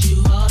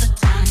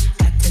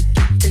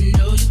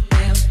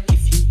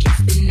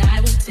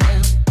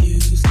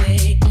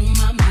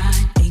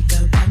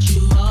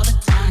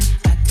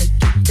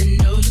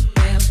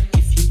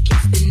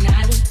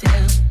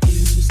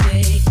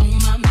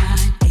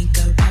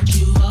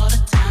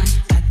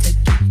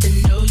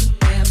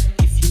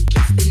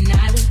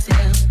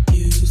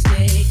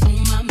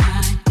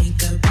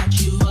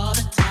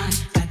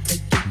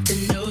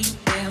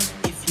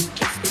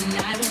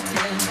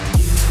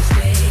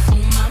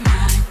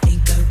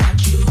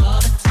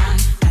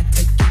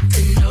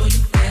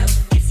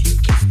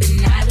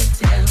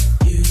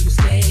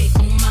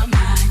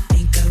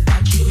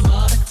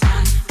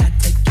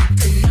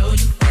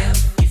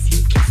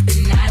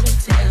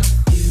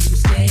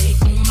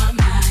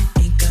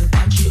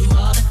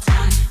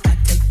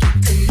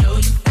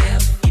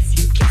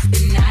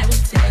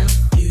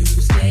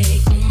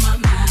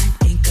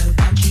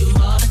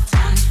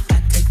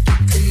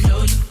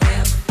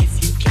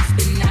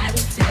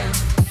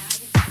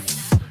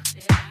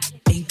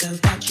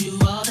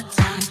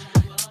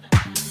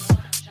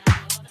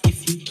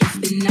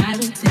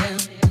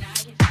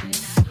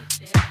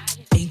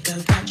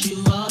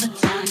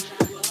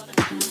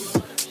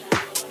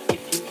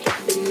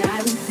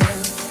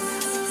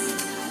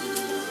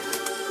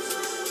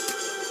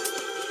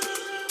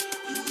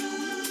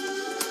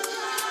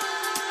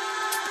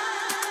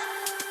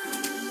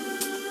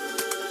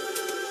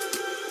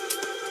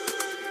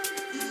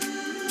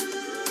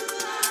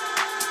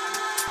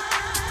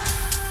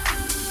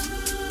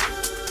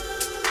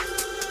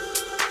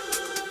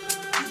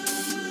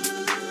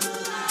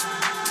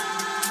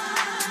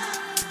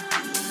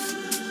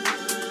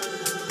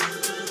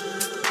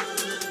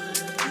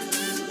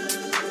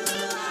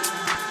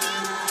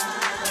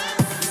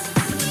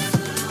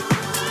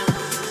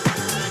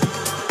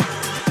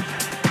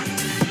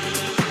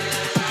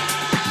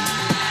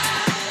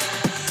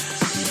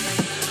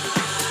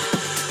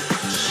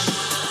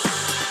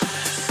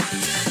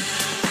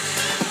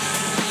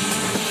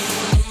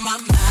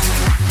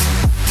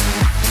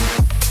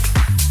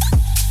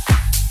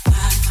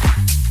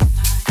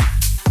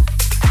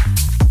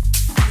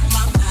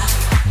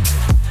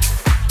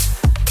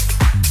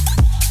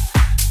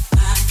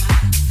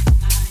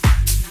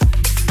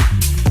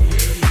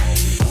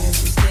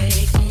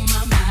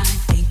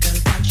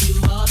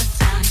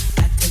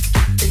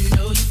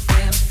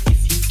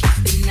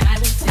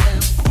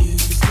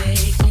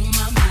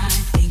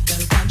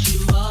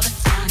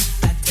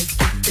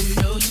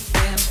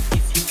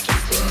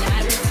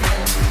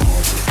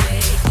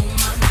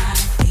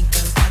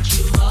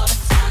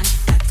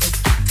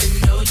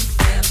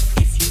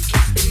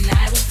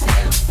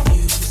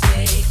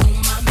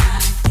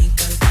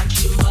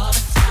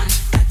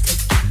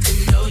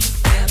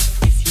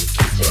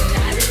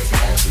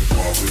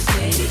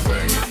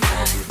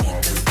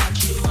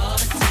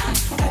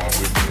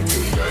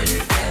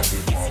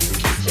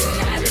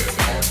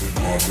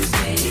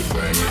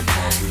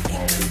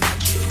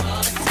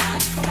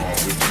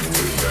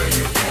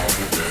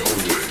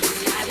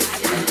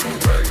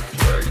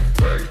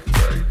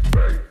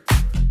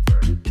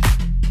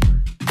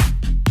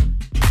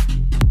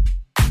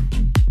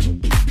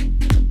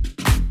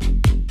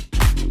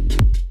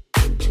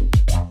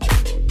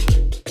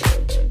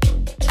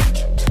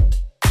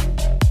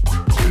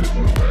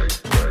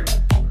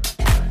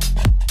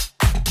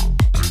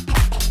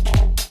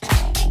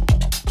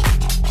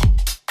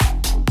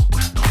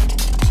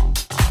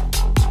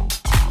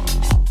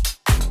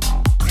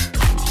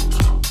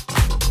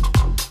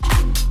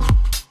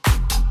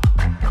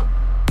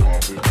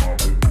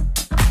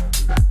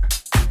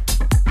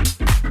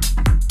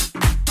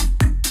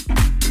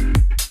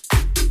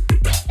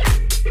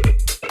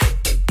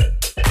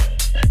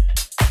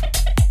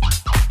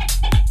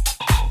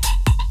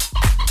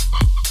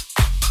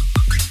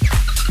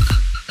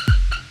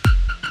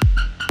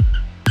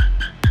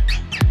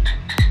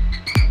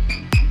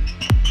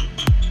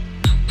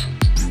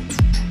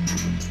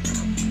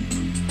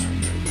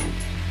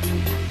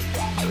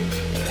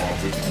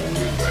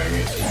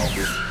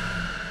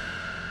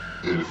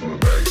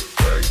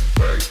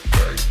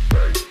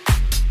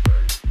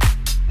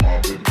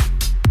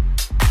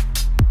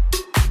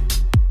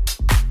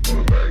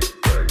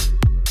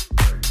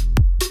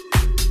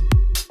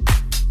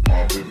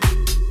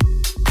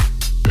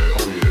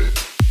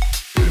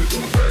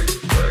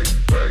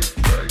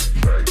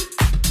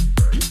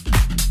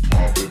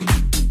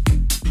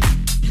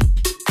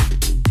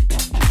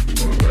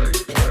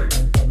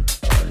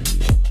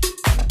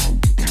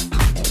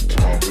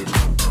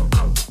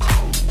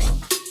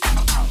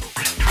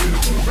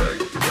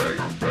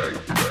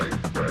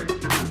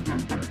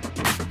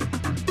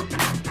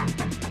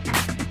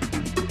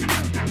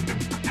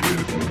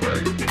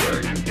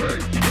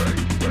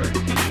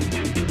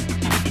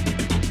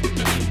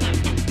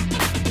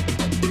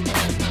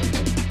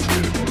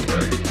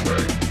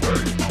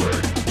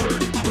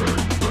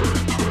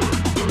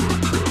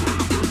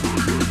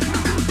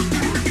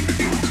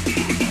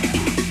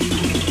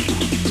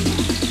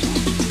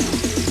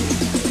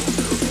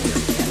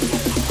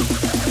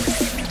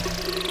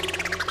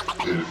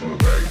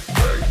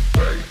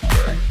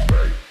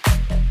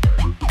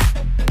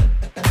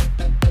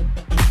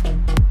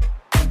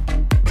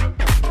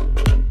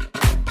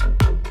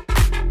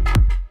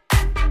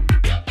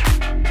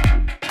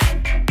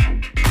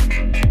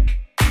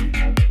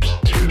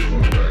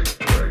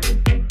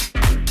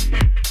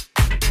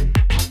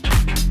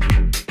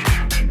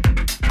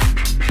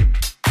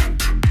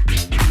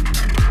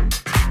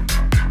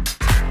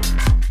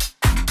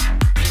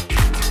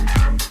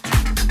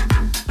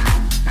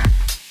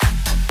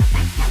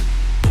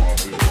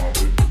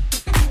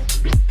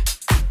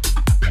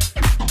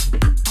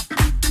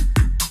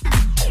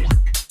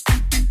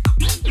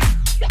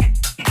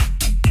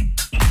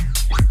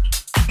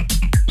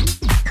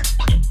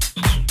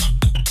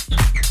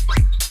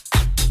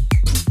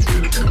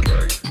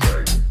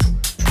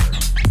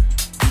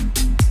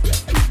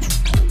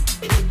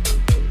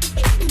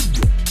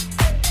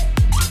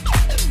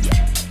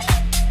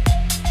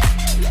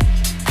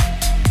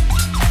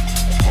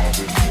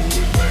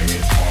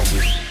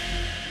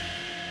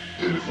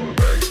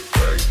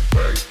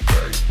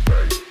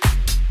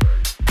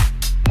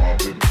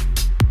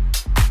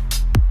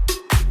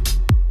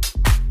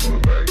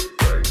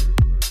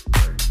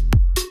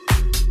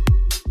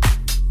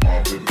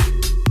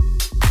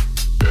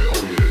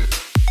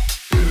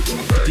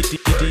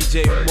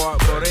DJ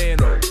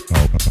Moreno.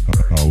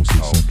 House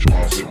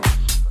Essentials.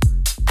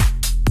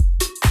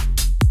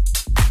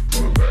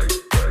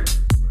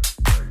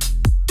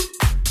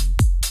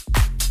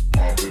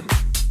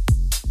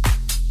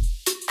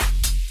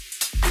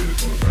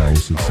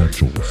 House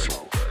Essentials.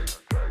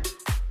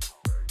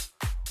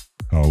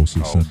 House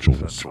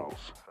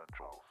Essentials.